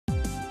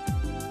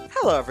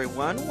Hello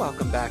everyone,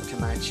 welcome back to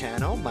my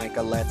channel,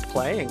 Micah Let's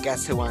Play, and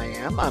guess who I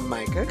am? I'm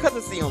Micah, because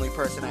it's the only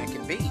person I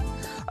can be.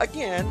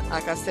 Again,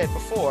 like I said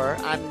before,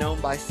 I'm known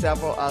by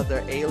several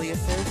other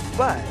aliases,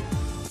 but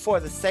for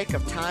the sake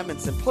of time and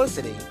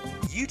simplicity,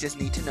 you just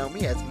need to know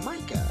me as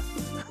Micah.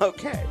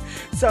 Okay,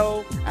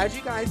 so as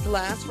you guys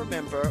last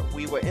remember,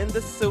 we were in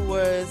the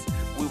sewers,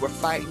 we were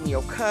fighting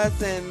your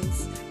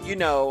cousins, you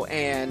know,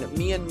 and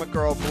me and my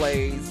girl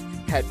Blaze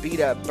had beat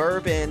up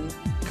Bourbon,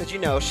 because, you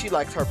know, she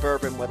likes her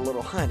bourbon with a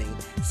little honey.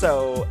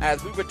 So,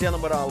 as we were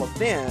dealing with all of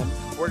them,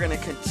 we're going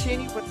to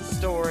continue with the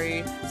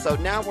story. So,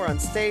 now we're on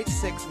stage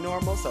 6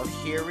 normal. So,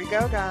 here we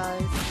go,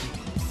 guys.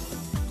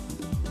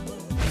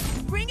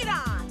 Bring it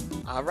on!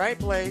 Alright,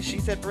 Blaze. She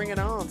said bring it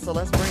on. So,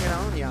 let's bring it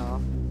on,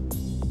 y'all.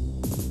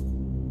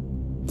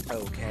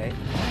 Okay.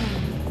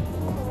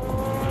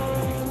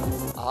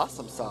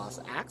 Awesome sauce.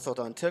 Axel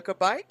done took a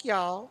bite,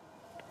 y'all.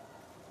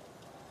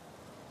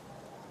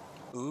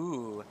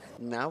 Ooh,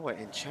 now we're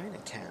in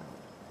Chinatown.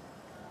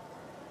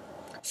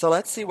 So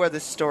let's see where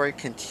this story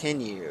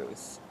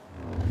continues.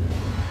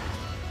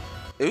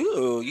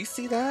 Ooh, you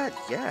see that?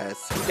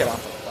 Yes, we get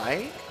off a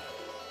bike.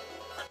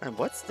 And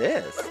what's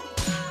this?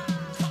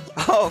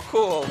 Oh,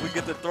 cool, we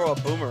get to throw a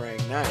boomerang,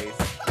 nice.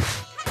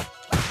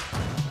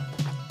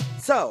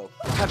 So,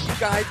 have you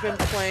guys been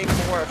playing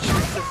more of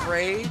Streets of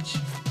Rage?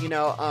 You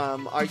know,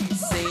 are you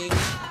seeing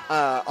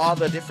all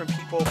the different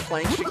people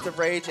playing Streets of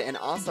Rage? And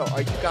also,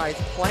 are you guys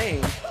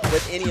playing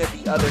with any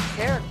of the other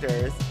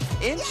characters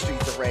in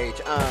Streets of Rage?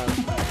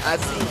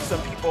 I've seen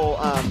some people,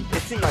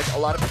 it seemed like a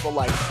lot of people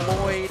like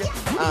Floyd,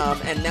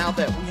 and now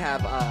that we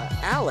have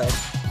Alex,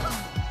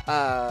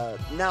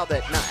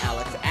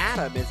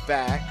 Adam is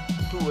back,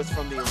 who was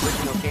from the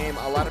original game,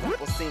 a lot of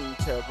people seem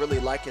to really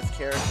like his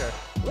character.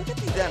 Look at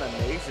these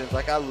animations,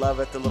 like I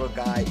love it, the little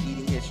guy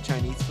eating his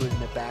Chinese food in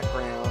the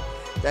background.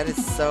 That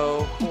is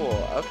so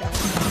cool. Okay.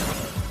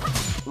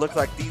 Looks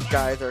like these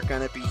guys are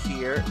gonna be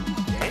here.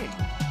 Dang.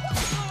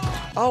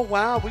 Oh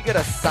wow, we get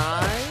a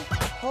Psy?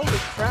 Holy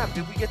crap,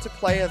 do we get to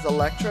play as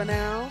Electra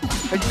now?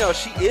 But you know,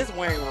 she is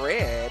wearing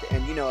red,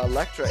 and you know,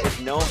 Electra is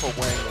known for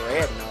wearing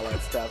red and all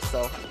that stuff,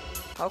 so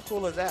how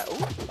cool is that?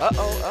 Ooh,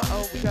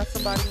 uh-oh, we got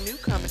somebody new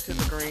coming to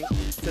the green,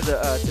 to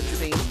the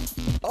scene.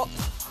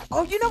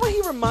 Oh, you know what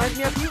he reminds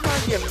me of? He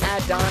reminds me of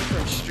Adon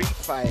from Street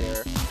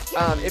Fighter.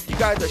 If you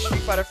guys are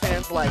Street Fighter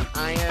fans like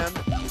I am,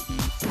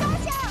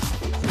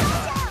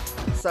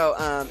 so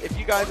if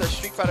you guys are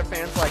Street Fighter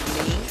fans like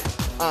me,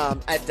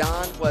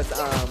 Adon was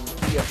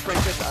the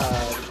apprentice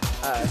of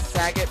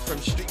Sagat from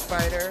Street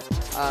Fighter,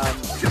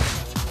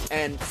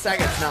 and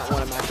Sagat's not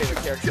one of my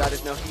favorite characters. I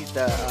just know he's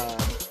the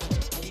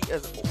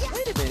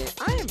wait a minute,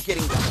 I am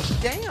getting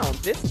down.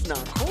 This is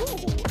not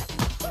cool.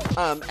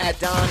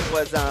 Adon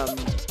was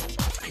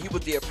he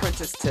was the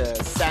apprentice to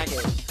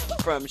Sagat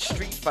from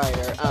Street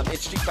Fighter, in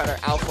Street Fighter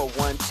Alpha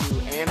 1, 2,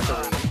 and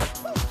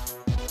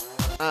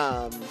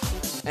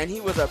 3. And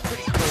he was a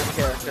pretty cool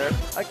character.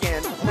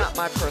 Again, not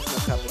my personal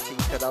cup of tea,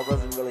 because I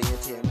wasn't really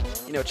into him.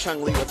 You know,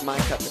 Chun-Li was my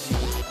cup of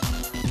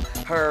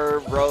tea.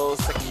 Her, Rose,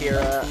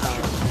 Sakura,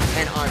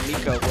 and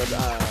Armika was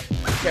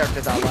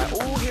characters I like.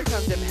 Ooh, here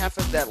comes them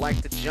heifers that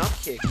like to jump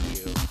kick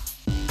you.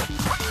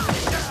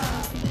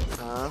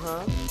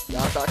 Uh-huh.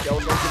 Y'all thought y'all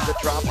were gonna get the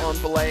drop on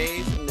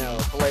Blaze? No,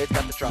 Blaze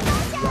got the drop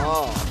on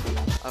y'all.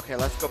 Okay,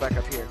 let's go back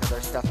up here because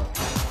there's stuff up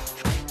here.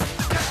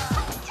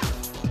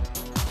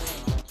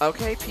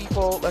 Okay,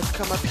 people, let's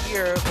come up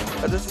here.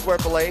 This is where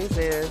Blaze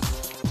is.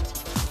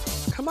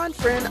 Come on,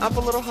 friend, up a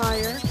little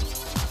higher.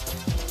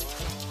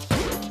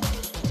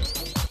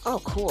 Oh,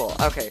 cool.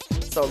 Okay,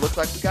 so it looks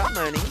like we got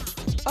money.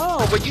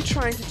 Oh, were you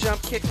trying to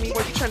jump kick me?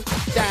 Were you trying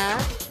to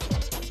die?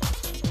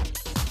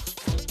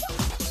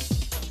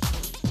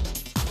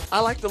 I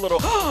like the little,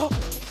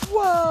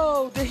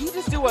 whoa, did he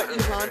just do a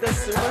E-Honda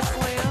Sumo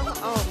Slam?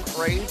 Oh,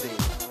 crazy.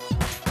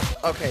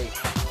 Okay,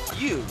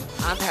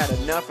 I've had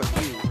enough of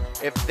you.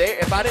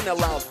 If I didn't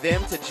allow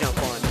them to jump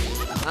on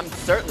you, I'm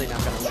certainly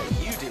not gonna let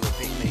you do it,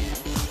 big man.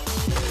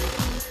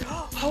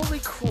 Holy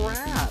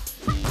crap.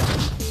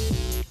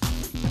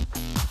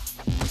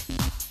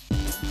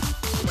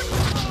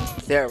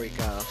 There we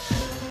go.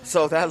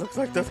 So that looks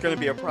like that's gonna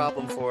be a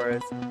problem for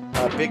us.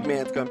 Big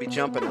man's gonna be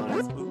jumping on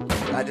us. Ooh.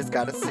 I just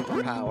got a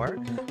superpower.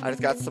 I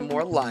just got some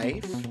more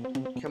life.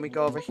 Can we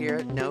go over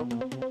here? Nope.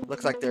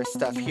 Looks like there's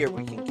stuff here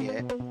we can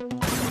get.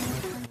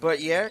 But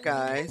yeah,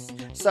 guys.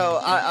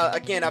 So,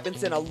 again, I've been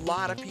seeing a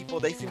lot of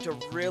people. They seem to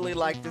really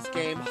like this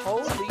game.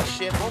 Holy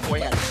shit.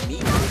 Homeboy had a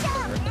meat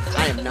cleaver.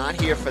 I am not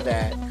here for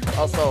that.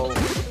 Also,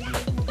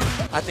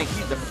 I think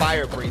he's the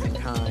fire-breathing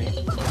kind.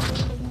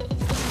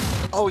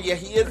 Oh, yeah,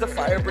 he is the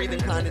fire-breathing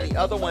kind. And the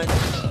other one...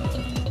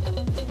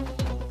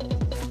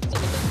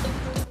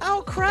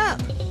 Oh, crap.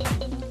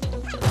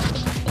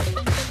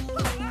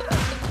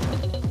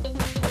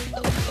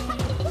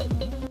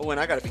 Oh, and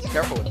I gotta be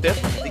careful with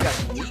this one. He got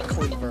a meat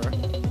cleaver,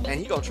 and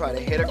he gonna try to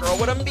hit a girl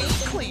with a meat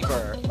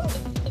cleaver.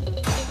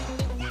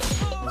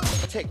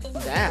 Take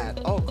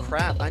that. Oh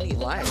crap, I need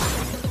life.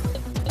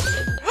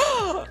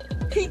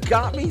 He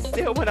got me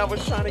still when I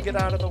was trying to get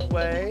out of the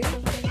way.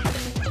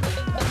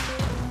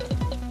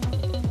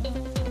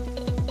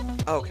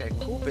 Okay,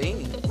 cool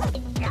beans.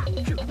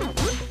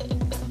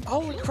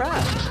 Holy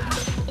crap.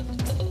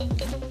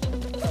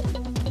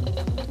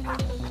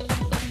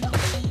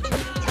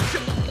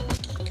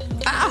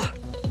 Ah!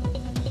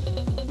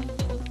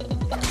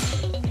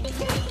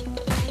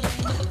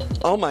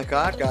 Oh my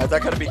god, guys, I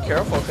gotta be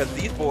careful because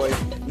these boys,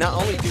 not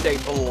only do they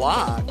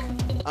block,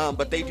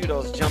 but they do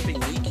those jumping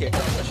knee kicks.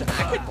 I wish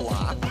I could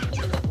block.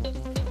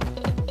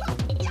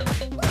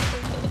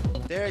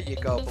 There you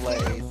go,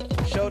 Blaze.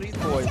 Show these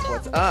boys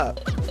what's up.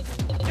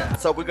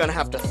 So we're gonna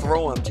have to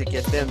throw them to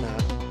get them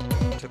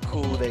to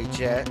cool their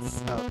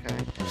jets.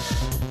 Okay.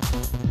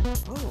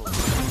 Ooh.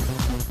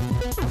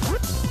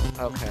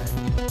 Okay.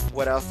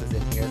 What else is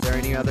in here? Is there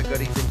any other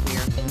goodies in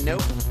here?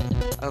 Nope.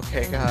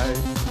 Okay, guys.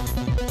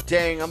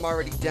 Dang, I'm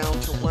already down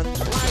to 1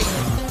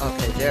 life.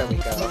 Okay, there we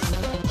go.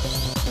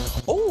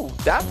 Oh,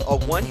 that's a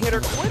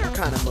one-hitter quitter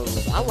kind of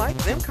move. I like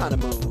them kind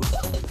of moves.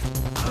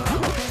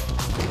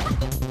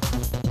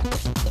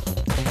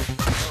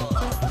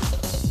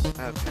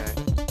 Okay.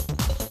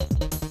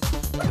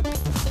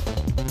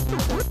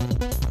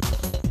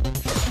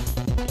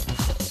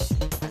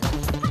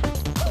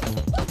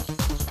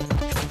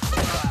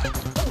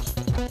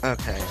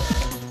 Okay.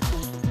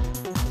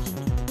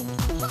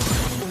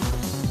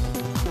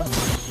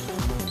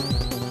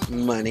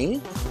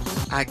 Money.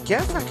 I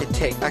guess I could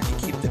keep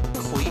the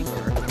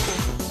cleaver.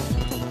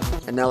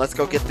 And now let's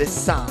go get this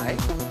side.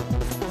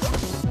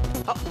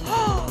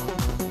 Oh.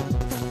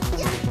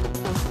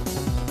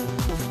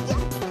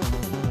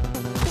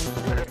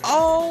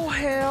 Oh,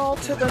 hell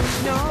to the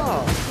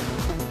no.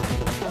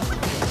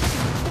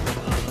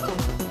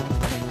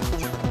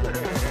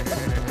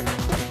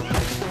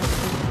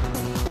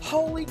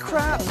 Holy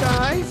crap,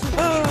 guys.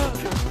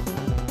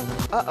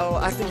 Uh-oh,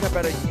 I think I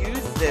better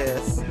use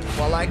this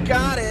while I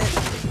got it.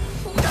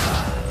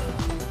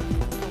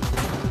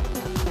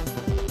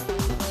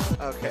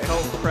 Okay,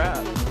 oh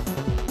crap.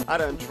 I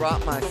done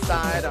dropped my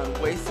side, I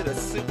done wasted a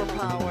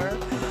superpower.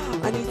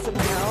 I need some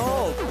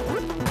help.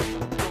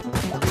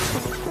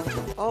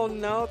 Oh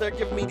no, they're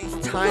giving me these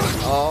tiny...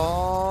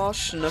 Oh,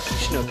 snooky.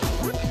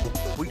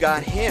 We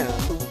got him.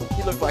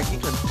 He looked like he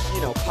could,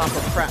 you know, pop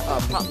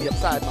me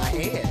upside my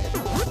head.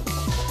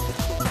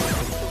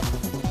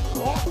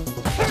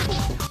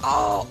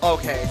 Oh,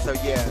 okay, so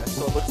yeah,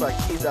 so it looks like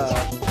he's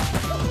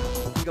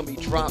gonna be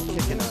drop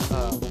kicking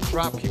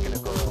a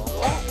girl.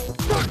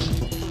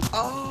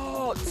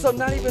 Oh, so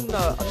not even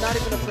a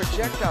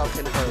projectile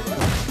can hurt him.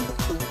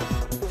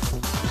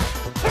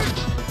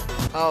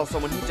 Oh, so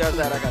when he does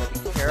that, I gotta be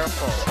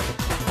careful.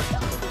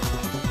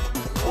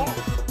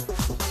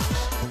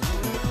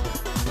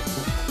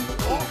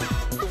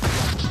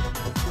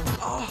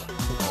 Oh,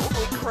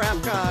 holy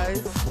crap,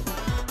 guys.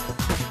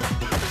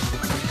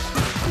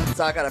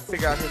 So I gotta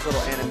figure out his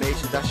little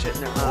animations. I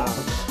shouldn't have.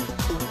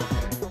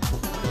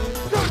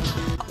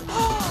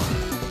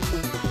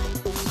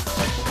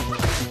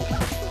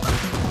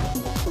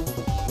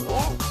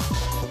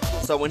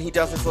 So when he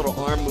does his little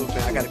arm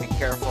movement, I gotta be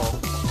careful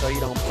so you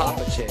don't pop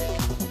a chick.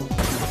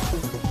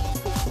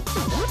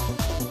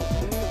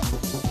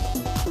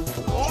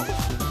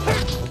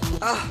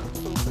 Ah,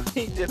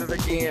 he did it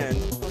again.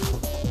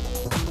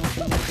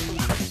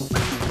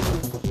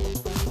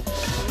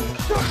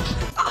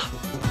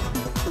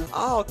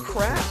 Oh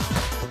crap!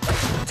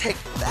 Take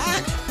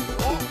that!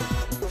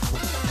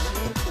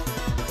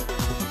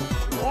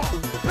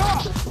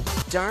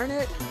 Darn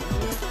it!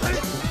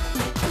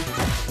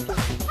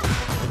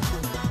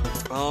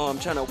 Oh, I'm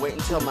trying to wait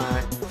until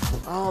my...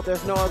 Oh,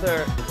 there's no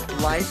other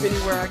life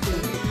anywhere I can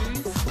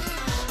use.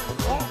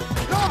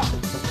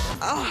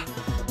 Ah!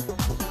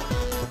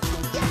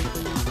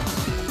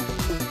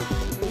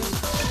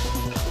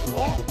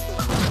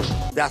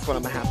 That's what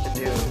I'm gonna have to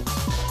do.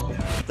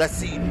 Let's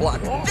see,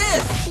 block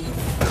this!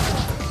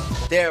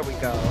 There we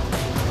go.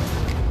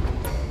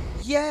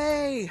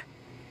 Yay!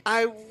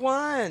 I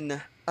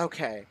won!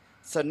 Okay,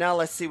 so now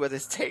let's see where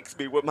this takes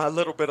me with my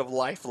little bit of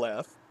life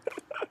left.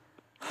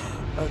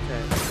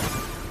 Okay.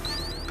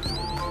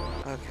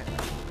 Okay.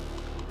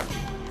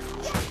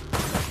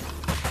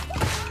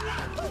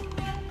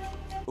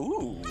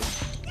 Ooh.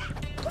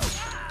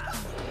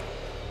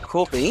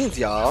 Cool beans,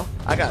 y'all.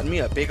 I got me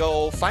a big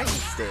old fighting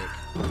stick.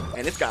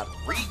 And it's got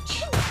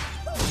reach.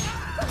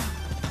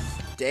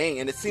 Dang,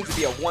 and it seems to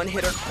be a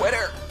one-hitter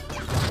quitter.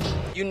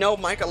 You know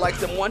Micah likes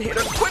them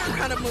one-hitter quitter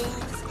kind of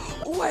moves.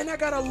 Ooh, and I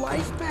got a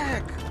life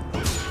back.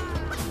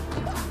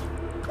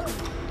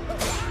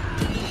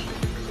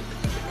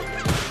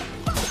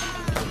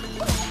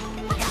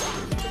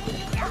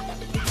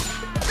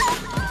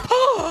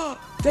 Oh,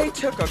 they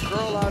took a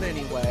girl out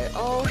anyway.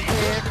 Oh,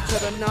 heck to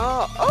the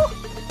no. Oh.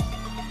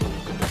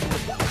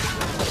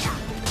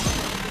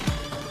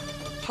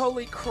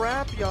 Holy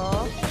crap,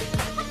 y'all.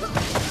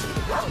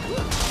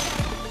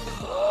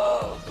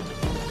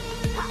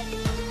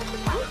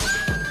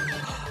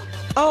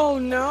 Oh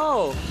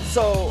no!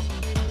 So,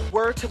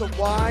 word to the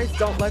wise,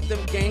 don't let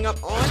them gang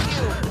up on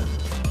you.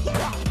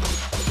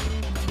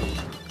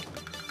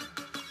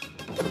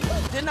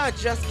 Didn't I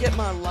just get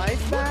my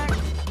life back?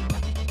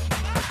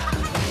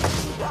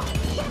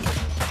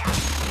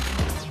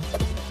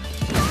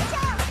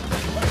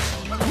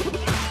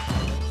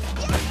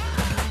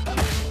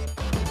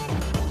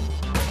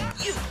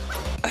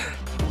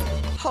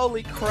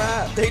 Holy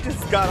crap, they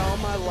just got all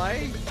my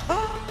life.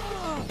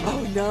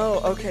 Oh no,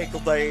 okay,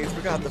 Glaze,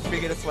 we're gonna have to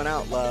figure this one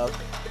out, love.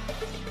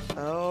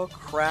 Oh,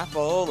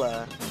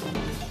 crapola.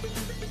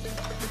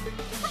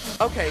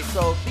 Okay,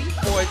 so these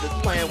boys is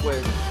playing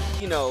with,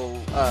 you know,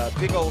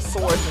 big old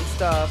swords and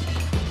stuff,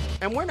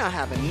 and we're not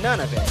having none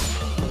of it.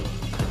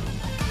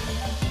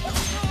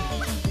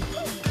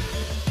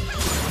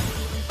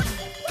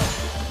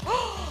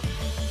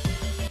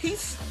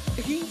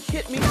 He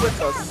hit me with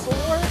a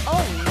sword?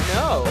 Oh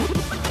no!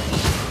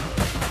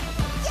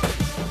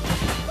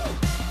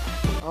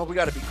 Oh, we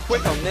gotta be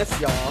quick on this,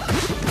 y'all.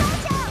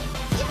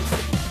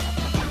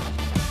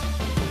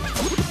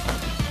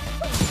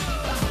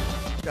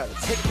 Gotta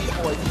take these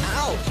boys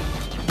out!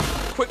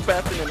 Quick,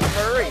 fast, and in a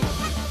hurry!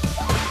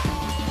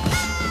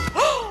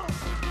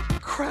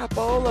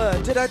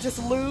 Crapola! Did I just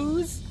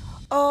lose?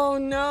 Oh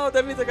no,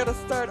 that means I gotta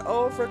start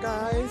over,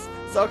 guys.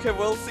 So, okay,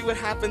 we'll see what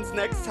happens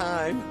next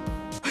time.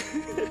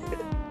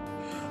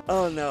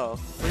 Oh no,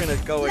 we're gonna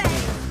go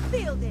again.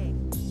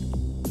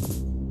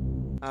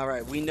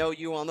 Alright, we know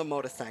you on the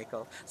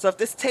motorcycle. So if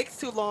this takes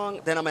too long,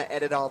 then I'm gonna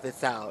edit all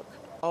this out.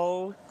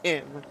 Oh,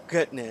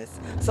 goodness.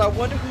 So I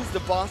wonder who's the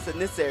boss in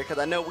this area, because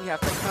I know we have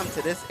to come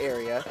to this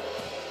area.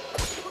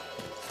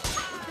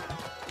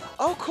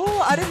 Oh,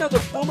 cool. I didn't know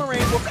the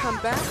boomerang will come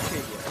back to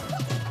you.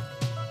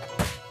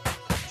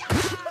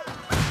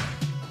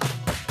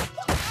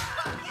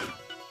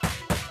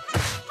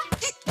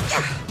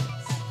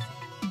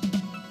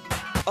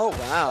 Oh,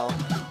 wow.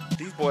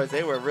 These boys,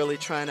 they were really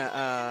trying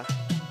to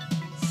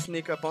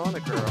sneak up on a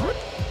girl.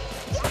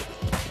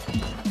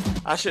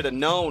 I should have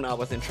known I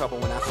was in trouble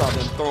when I saw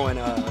them throwing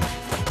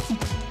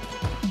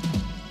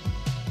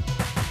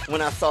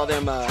when I saw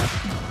them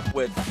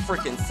with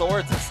freaking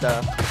swords and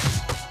stuff.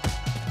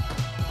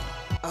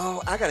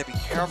 Oh, I gotta be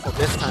careful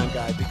this time,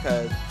 guys,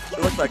 because it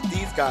looks like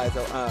these guys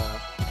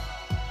are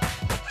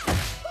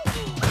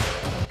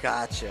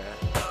gotcha.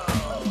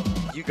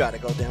 You gotta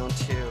go down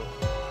too.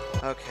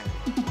 Okay.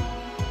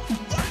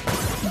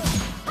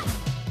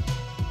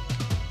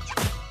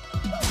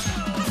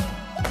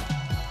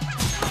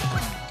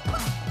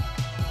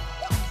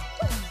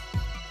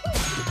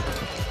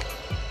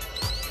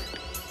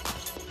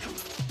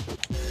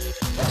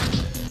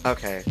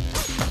 Okay.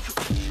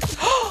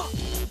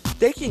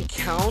 They can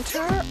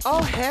counter?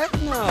 Oh, heck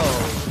no.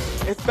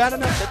 It's bad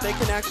enough that they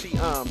can actually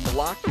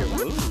block your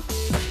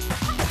moves.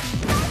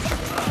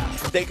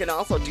 They can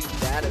also do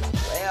that as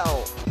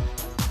well.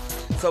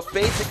 So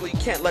basically, you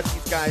can't let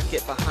these guys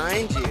get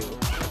behind you.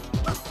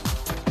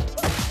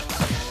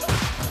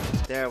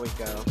 There we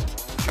go.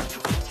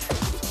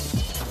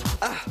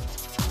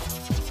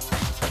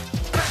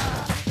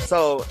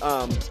 So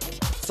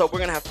we're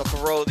gonna have to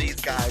throw these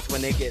guys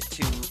when they get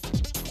too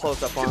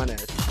close up on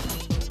us.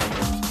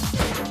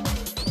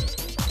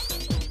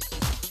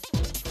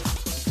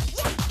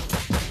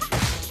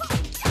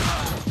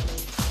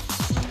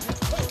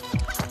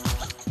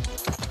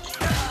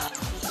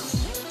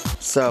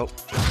 So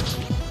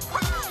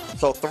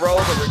throws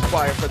are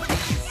required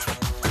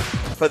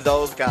for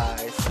those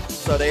guys,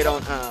 so they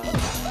don't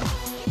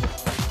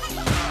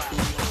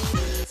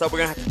so we're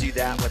gonna have to do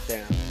that with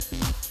them.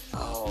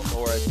 Oh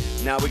Lord,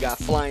 now we got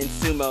flying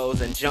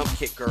sumos and jump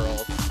kick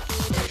girls.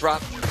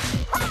 Drop.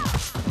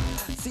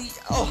 See,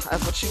 oh,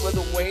 that's what she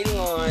wasn't waiting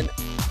on.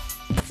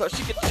 So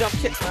she could jump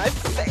kick my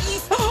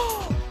face.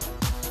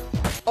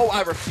 Oh,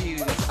 I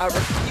refuse. I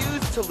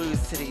refuse to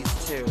lose to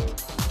these two.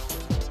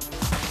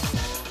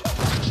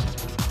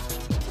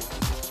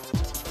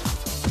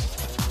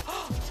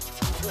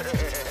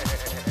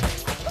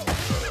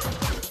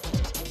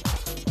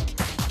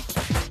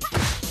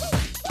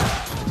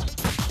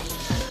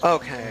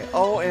 Okay,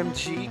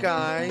 OMG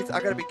guys, I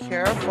gotta be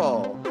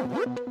careful.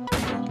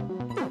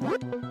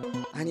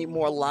 I need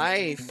more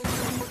life.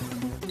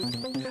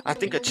 I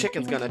think a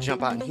chicken's gonna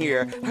jump out in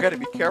here. I gotta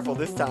be careful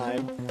this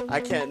time. I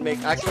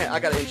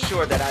gotta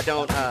ensure that I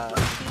don't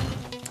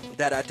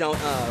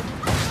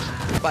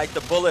bite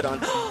the bullet on.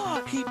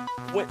 He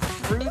went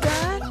through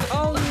that?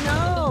 Oh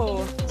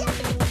no!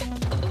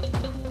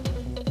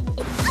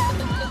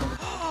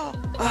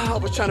 Oh, I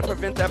was trying to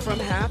prevent that from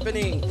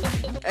happening.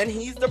 And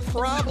he's the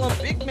problem.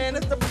 Big man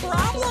is the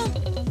problem.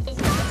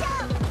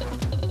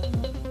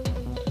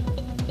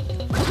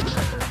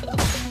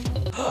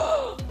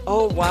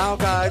 Oh, wow,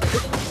 guys.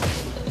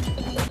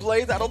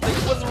 Blaze, I don't think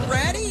it was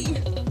ready.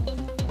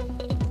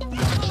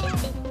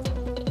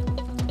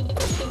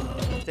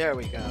 There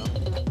we go.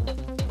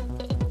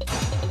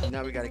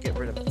 Now we got to get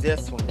rid of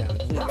this one down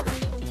here.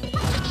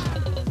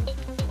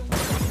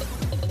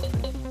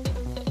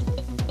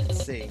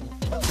 Let's see.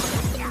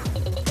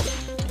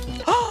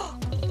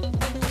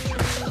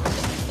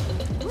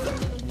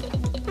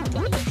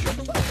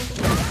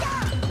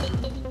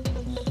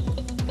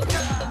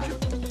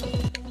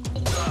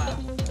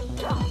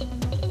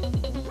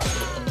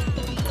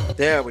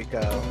 There we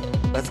go.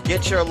 Let's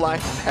get your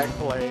life back,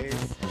 Blaze.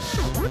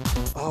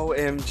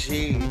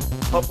 OMG.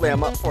 Hopefully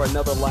I'm up for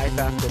another life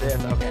after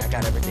this. Okay, I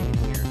got everything in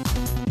here.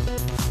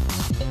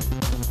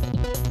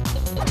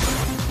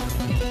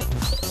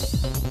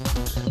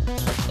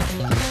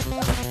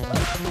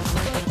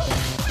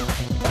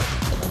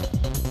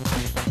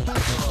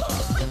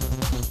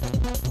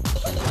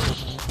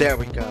 There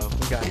we go.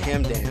 We got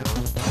him down.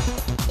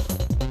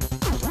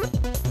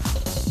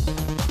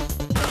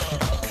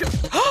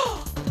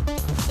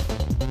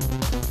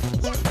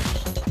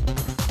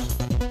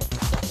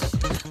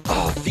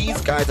 Oh, these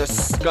guys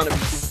are gonna be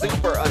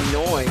super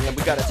annoying, and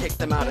we gotta take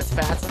them out as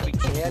fast as we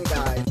can,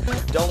 guys.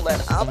 Don't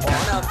let up on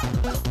them.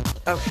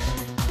 Okay.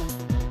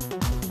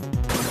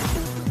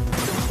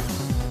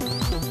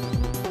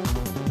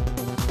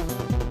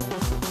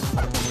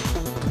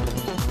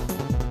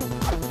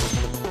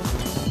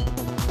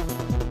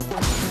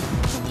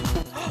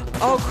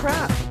 Oh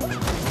crap!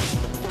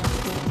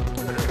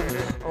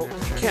 Oh,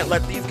 you can't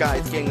let these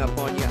guys gang up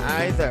on you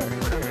either.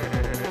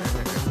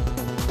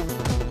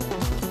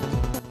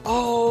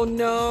 Oh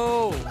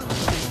no!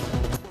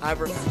 I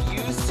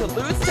refuse to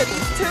lose to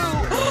these two!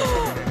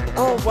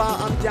 Oh wow,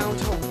 I'm down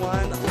to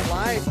 1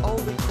 life.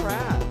 Holy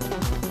crap!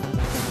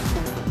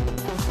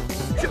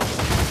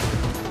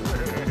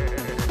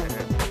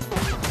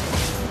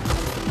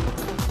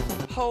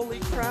 Holy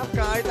crap,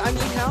 guys, I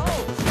need help!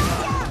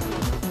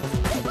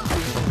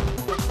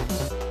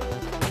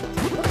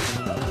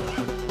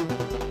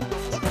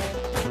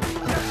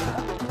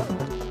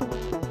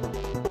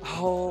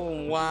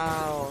 Oh,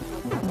 wow.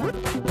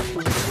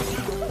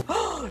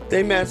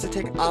 They managed to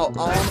take out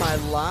all my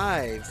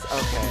lives.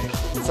 Okay,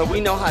 so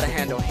we know how to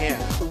handle him.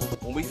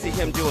 When we see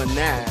him doing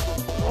that,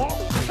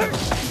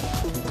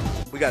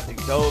 we got to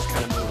do those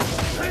kind of moves.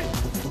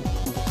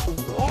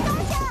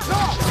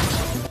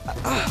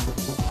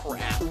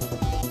 Crap.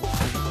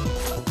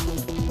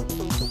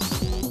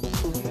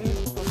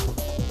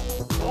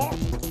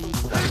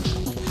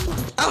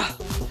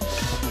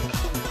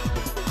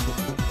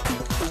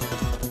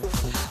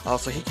 Oh,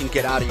 so he can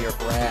get out of your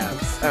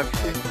grabs.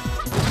 Okay.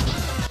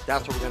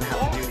 That's what we're gonna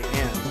have to do to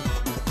him.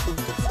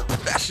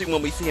 Especially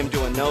when we see him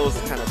doing those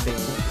kind of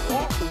things.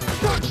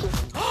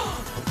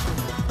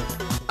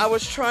 I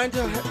was trying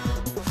to...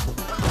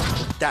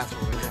 That's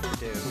what we're gonna have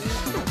to do.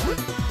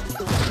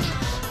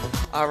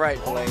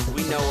 Alright, Blaze,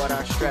 we know what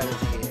our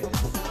strategy is.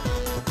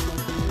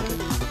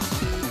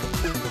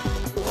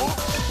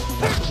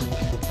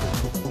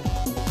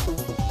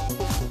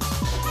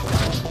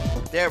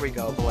 There we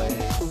go, Blaze.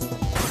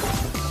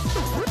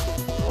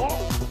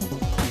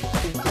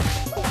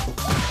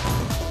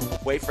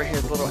 Wait for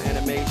his little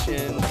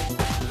animation.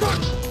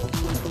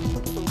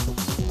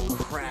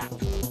 Crap.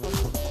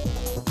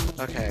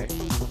 Okay.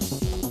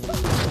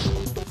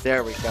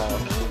 There we go.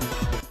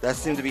 That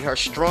seemed to be her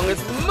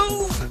strongest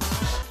move.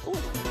 Ooh,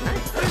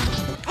 nice.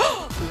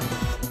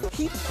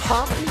 He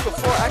popped me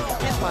before I could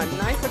get my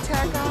knife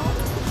attack out.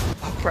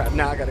 Oh crap,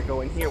 now I gotta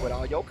go in here with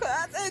all your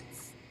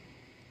cousins.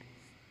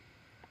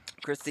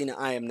 Christina,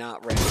 I am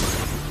not ready.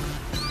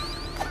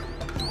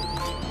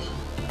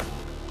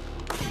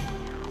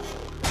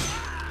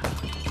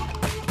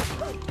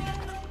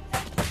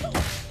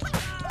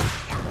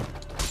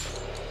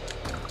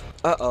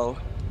 Uh-oh.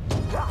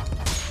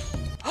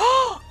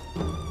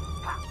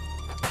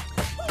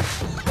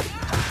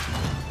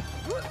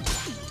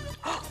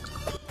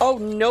 Oh,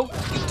 no,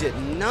 you did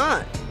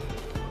not.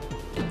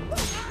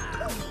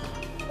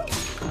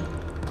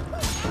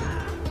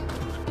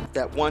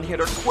 That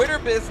one-hitter quitter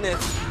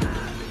business.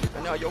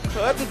 I know your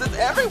cousins is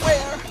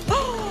everywhere.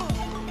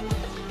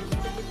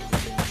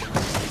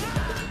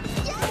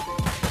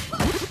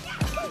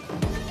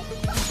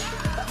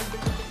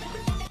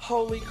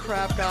 Holy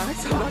crap,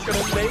 guys, I'm not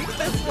gonna make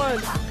this one.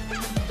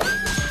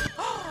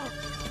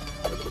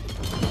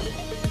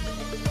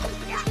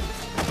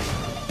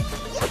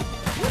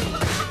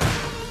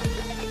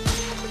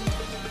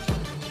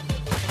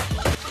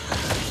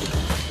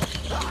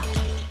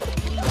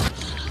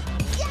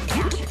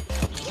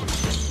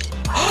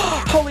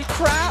 Holy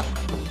crap!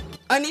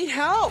 I need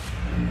help!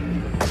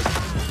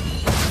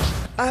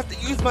 I have to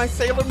use my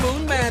Sailor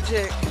Moon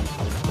magic.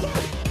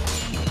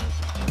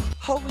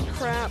 Holy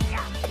crap.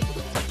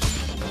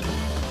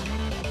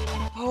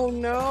 Oh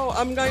no,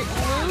 I'm going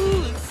to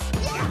lose.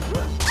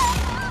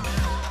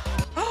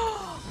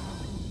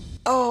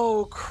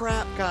 Oh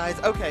crap, guys.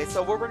 Okay,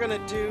 so what we're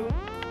gonna do,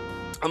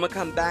 I'm gonna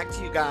come back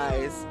to you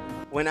guys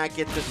when I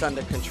get this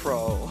under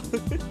control.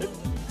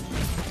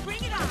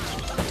 Bring it on.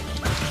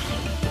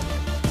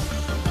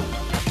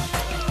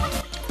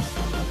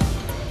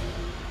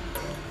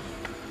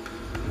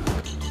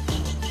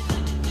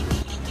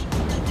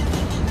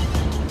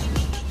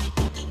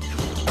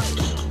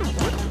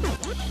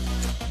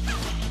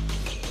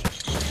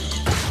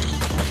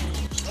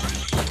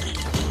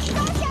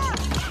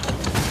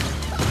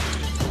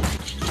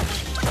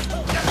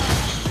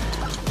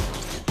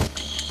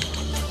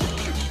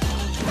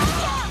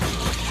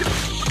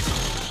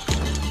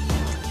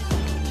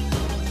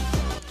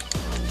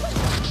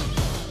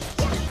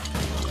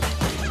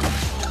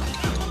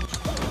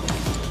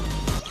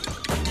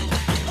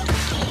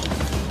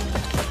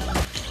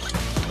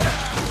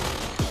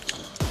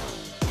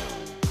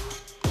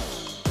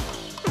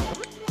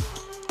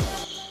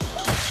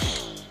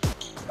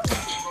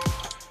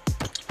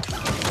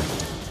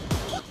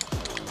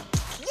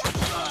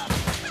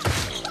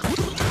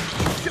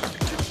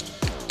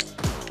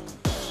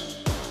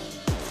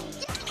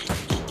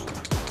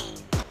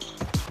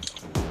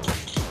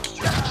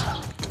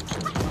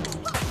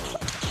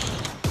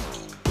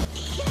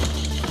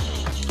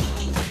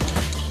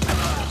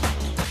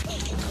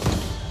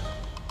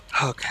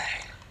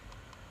 Okay.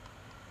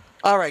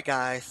 Alright,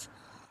 guys.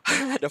 I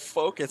had to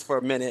focus for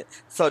a minute.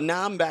 So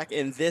now I'm back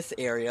in this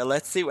area.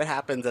 Let's see what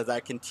happens as I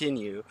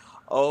continue.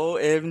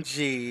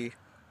 OMG.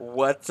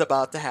 What's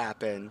about to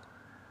happen?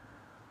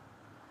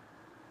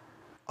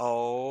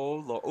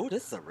 Oh, Lord. Oh,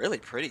 this is a really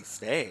pretty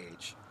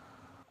stage.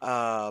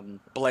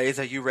 Blaze,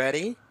 are you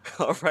ready?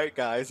 Alright,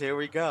 guys, here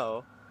we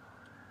go.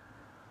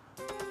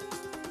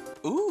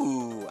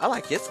 Ooh, I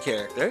like his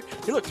character.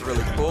 He looks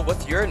really cool.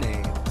 What's your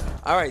name?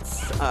 Alright,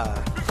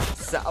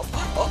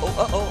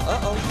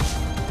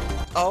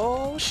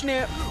 Oh,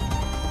 snap.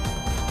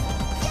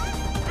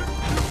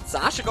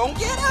 Sasha gonna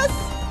get us?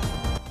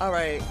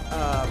 Alright,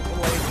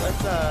 Blaze,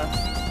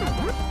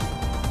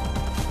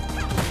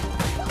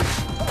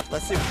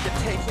 let's see if we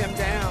can take him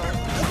down.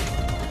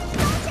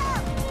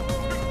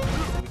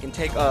 We can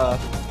take,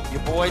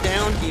 your boy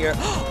down here.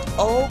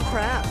 Oh,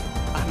 crap.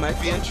 I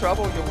might be in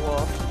trouble, you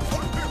wolf.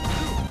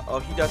 Oh,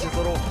 he does his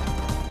little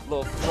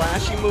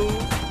flashy move.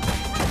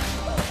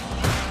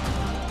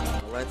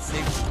 Let's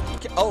see.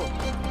 Oh,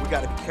 we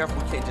gotta be careful.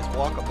 We can't just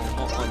walk up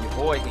on your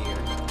boy here.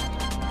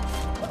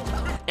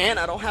 And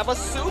I don't have a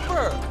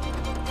super.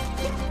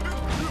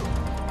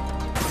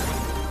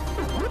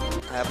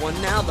 I have one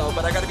now, though,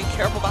 but I gotta be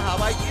careful about how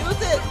I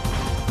use it.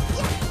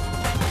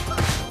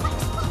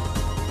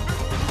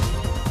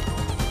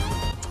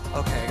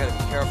 Okay, I gotta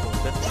be careful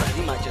with this one.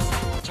 He might just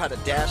try to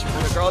dash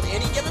on a girl at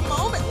any given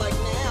moment, like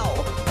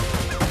now.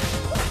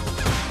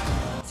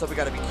 So we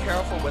gotta be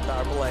careful with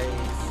our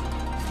Blaze.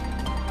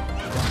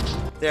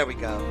 There we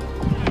go.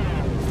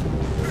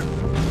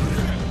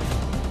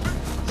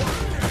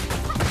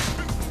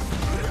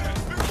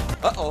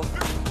 Uh-oh.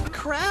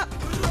 Crap!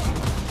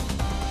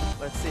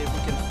 Let's see if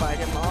we can fight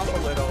him off a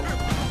little.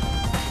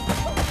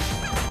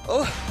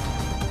 Oh!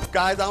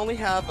 Guys,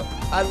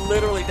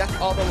 literally, that's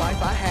all the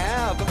life I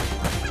have.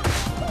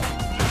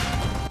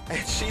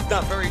 And she's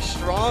not very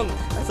strong.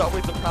 That's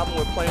always the problem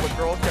with playing with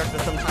girl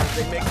characters. Sometimes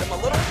they make them a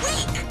little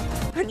weak.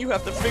 And you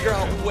have to figure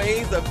out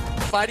ways of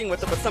fighting with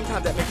them, but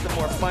sometimes that makes them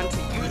more fun to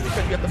use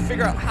because you have to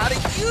figure out how to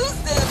use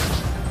them.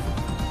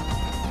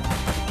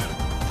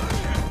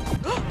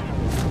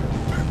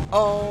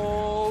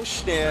 Oh,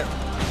 shit.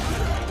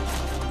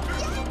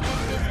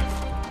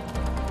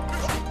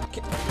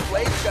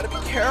 Wait, you gotta be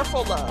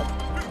careful, love.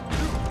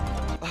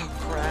 Oh,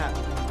 crap.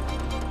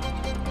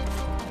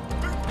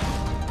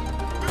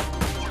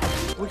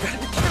 We gotta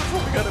be careful,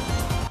 we gotta be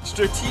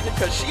strategic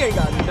because she ain't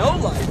got no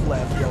life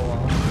left, y'all.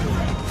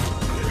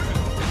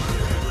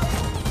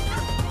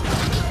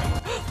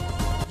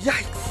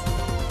 Yikes!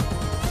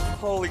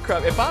 Holy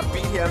crap, if I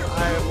beat him,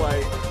 I am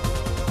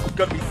like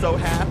gonna be so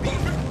happy.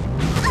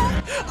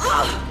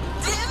 Ah!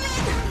 Damn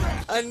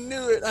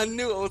it! I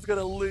knew I was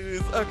gonna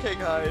lose. Okay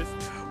guys,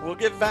 we'll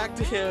get back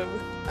to him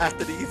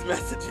after these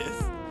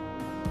messages.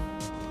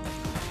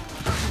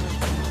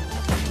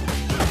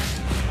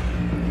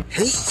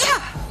 Yeah!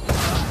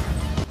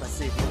 Let's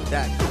see if we do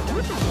that.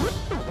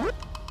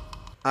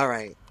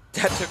 Alright.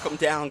 That took him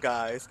down,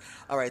 guys.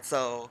 Alright,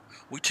 so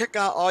we check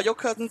out all your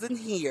cousins in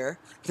here.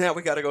 Now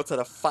we gotta go to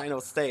the final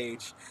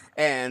stage.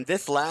 And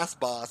this last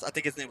boss, I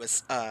think his name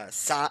was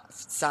Sava?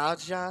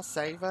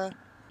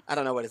 I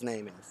don't know what his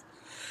name is.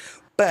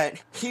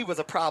 But he was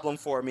a problem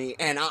for me,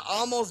 and I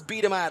almost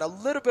beat him. I had a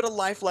little bit of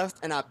life left,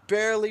 and I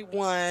barely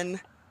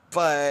won.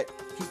 But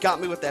he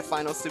got me with that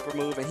final super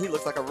move, and he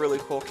looks like a really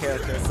cool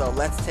character. So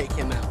let's take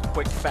him out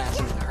quick, fast,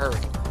 and in a hurry.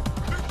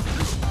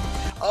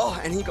 Oh,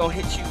 and he gonna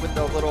hit you with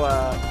the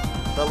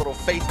little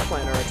face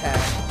planter attack.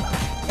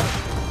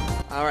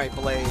 All right,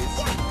 Blaze.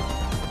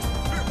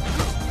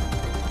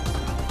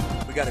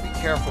 We gotta be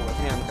careful with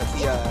him because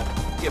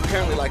he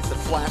apparently likes to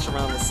flash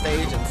around the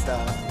stage and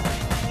stuff.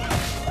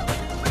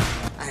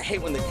 I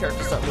hate when the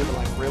characters start moving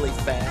like really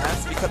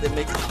fast because it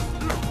makes.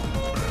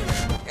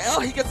 Oh,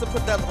 he gets to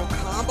put that little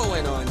combo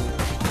in on you,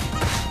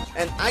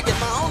 and I get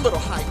my own little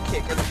high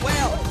kick as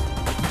well.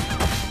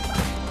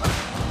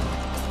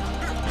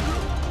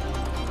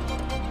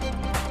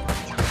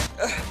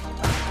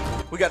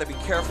 We gotta be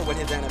careful with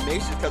his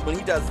animations because when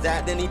he does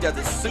that, then he does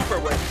his super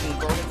where he can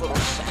throw his little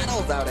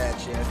shadows out at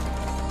you.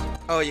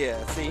 Oh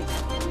yeah, see?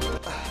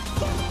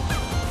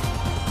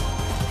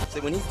 See,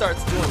 when he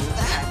starts doing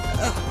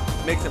that,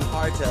 makes him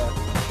hard to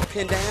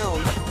pin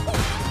down.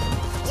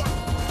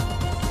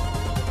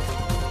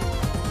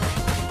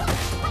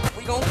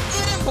 We gonna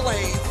get him,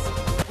 Blaze!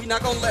 We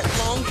not gonna let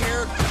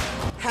long-haired,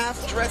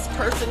 half-dressed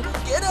person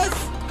get us!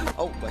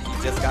 Oh, but he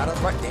just got us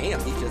right. Damn,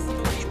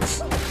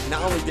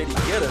 not only did he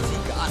get us, he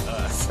got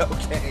us.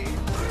 Okay.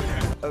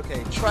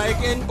 Okay, try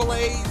again,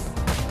 Blaze.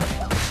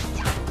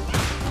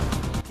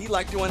 He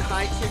like doing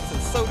high kicks,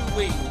 and so do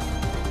we.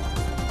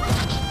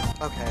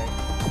 Okay.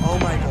 Oh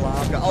my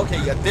god. Okay,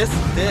 yeah,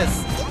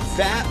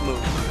 that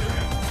move.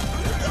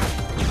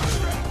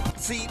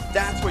 See,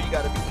 that's where you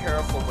gotta be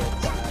careful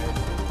with,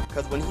 guys.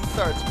 Because when he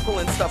starts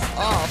pulling stuff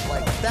off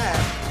like that,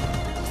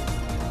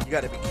 you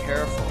gotta be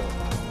careful.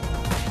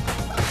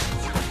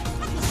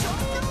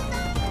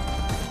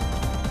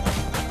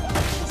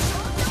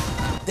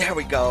 There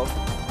we go.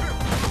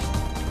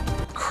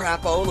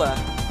 Crapola.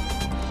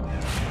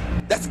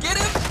 Let's get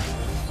him.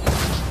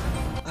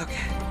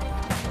 Okay.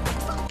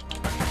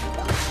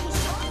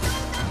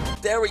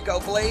 There we go,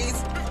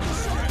 Blaze.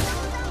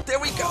 There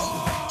we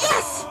go.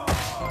 Yes!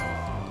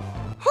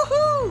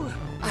 Woohoo!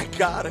 I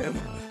got him.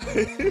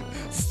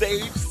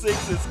 Stage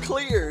 6 is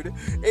cleared.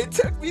 It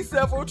took me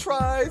several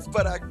tries,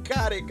 but I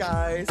got it,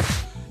 guys.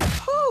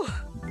 Whew.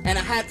 And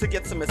I had to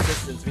get some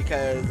assistance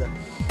because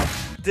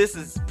this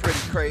is pretty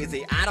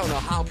crazy. I don't know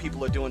how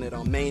people are doing it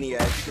on Mania.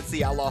 As you can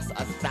see, I lost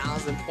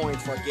 1,000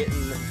 points for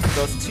getting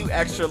those 2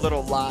 extra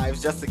little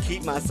lives just to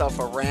keep myself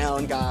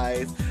around,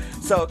 guys.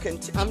 So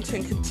I'm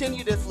to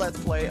continue this Let's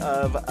Play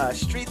of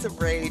Streets of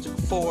Rage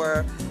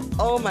 4.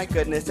 Oh my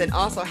goodness, and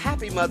also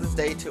happy Mother's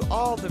Day to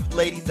all the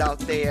ladies out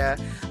there.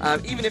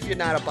 Even if you're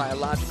not a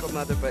biological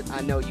mother, but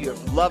I know you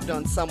have loved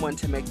on someone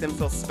to make them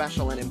feel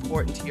special and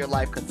important to your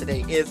life, because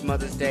today is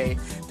Mother's Day,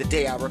 the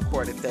day I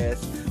recorded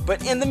this.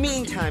 But in the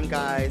meantime,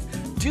 guys,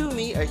 do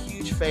me a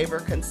huge favor,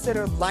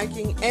 consider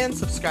liking and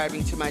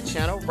subscribing to my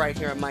channel right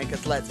here on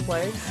Micah's Let's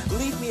Play.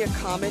 Leave me a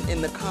comment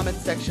in the comment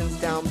sections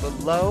down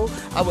below.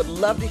 I would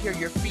love to hear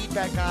your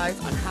feedback, guys,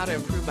 on how to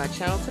improve my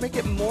channel to make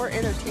it more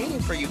entertaining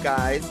for you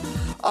guys.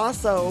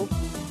 Also,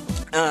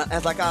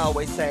 as like I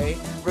always say,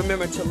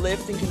 remember to live,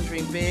 think, and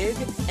dream big,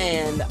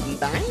 and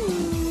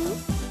bye!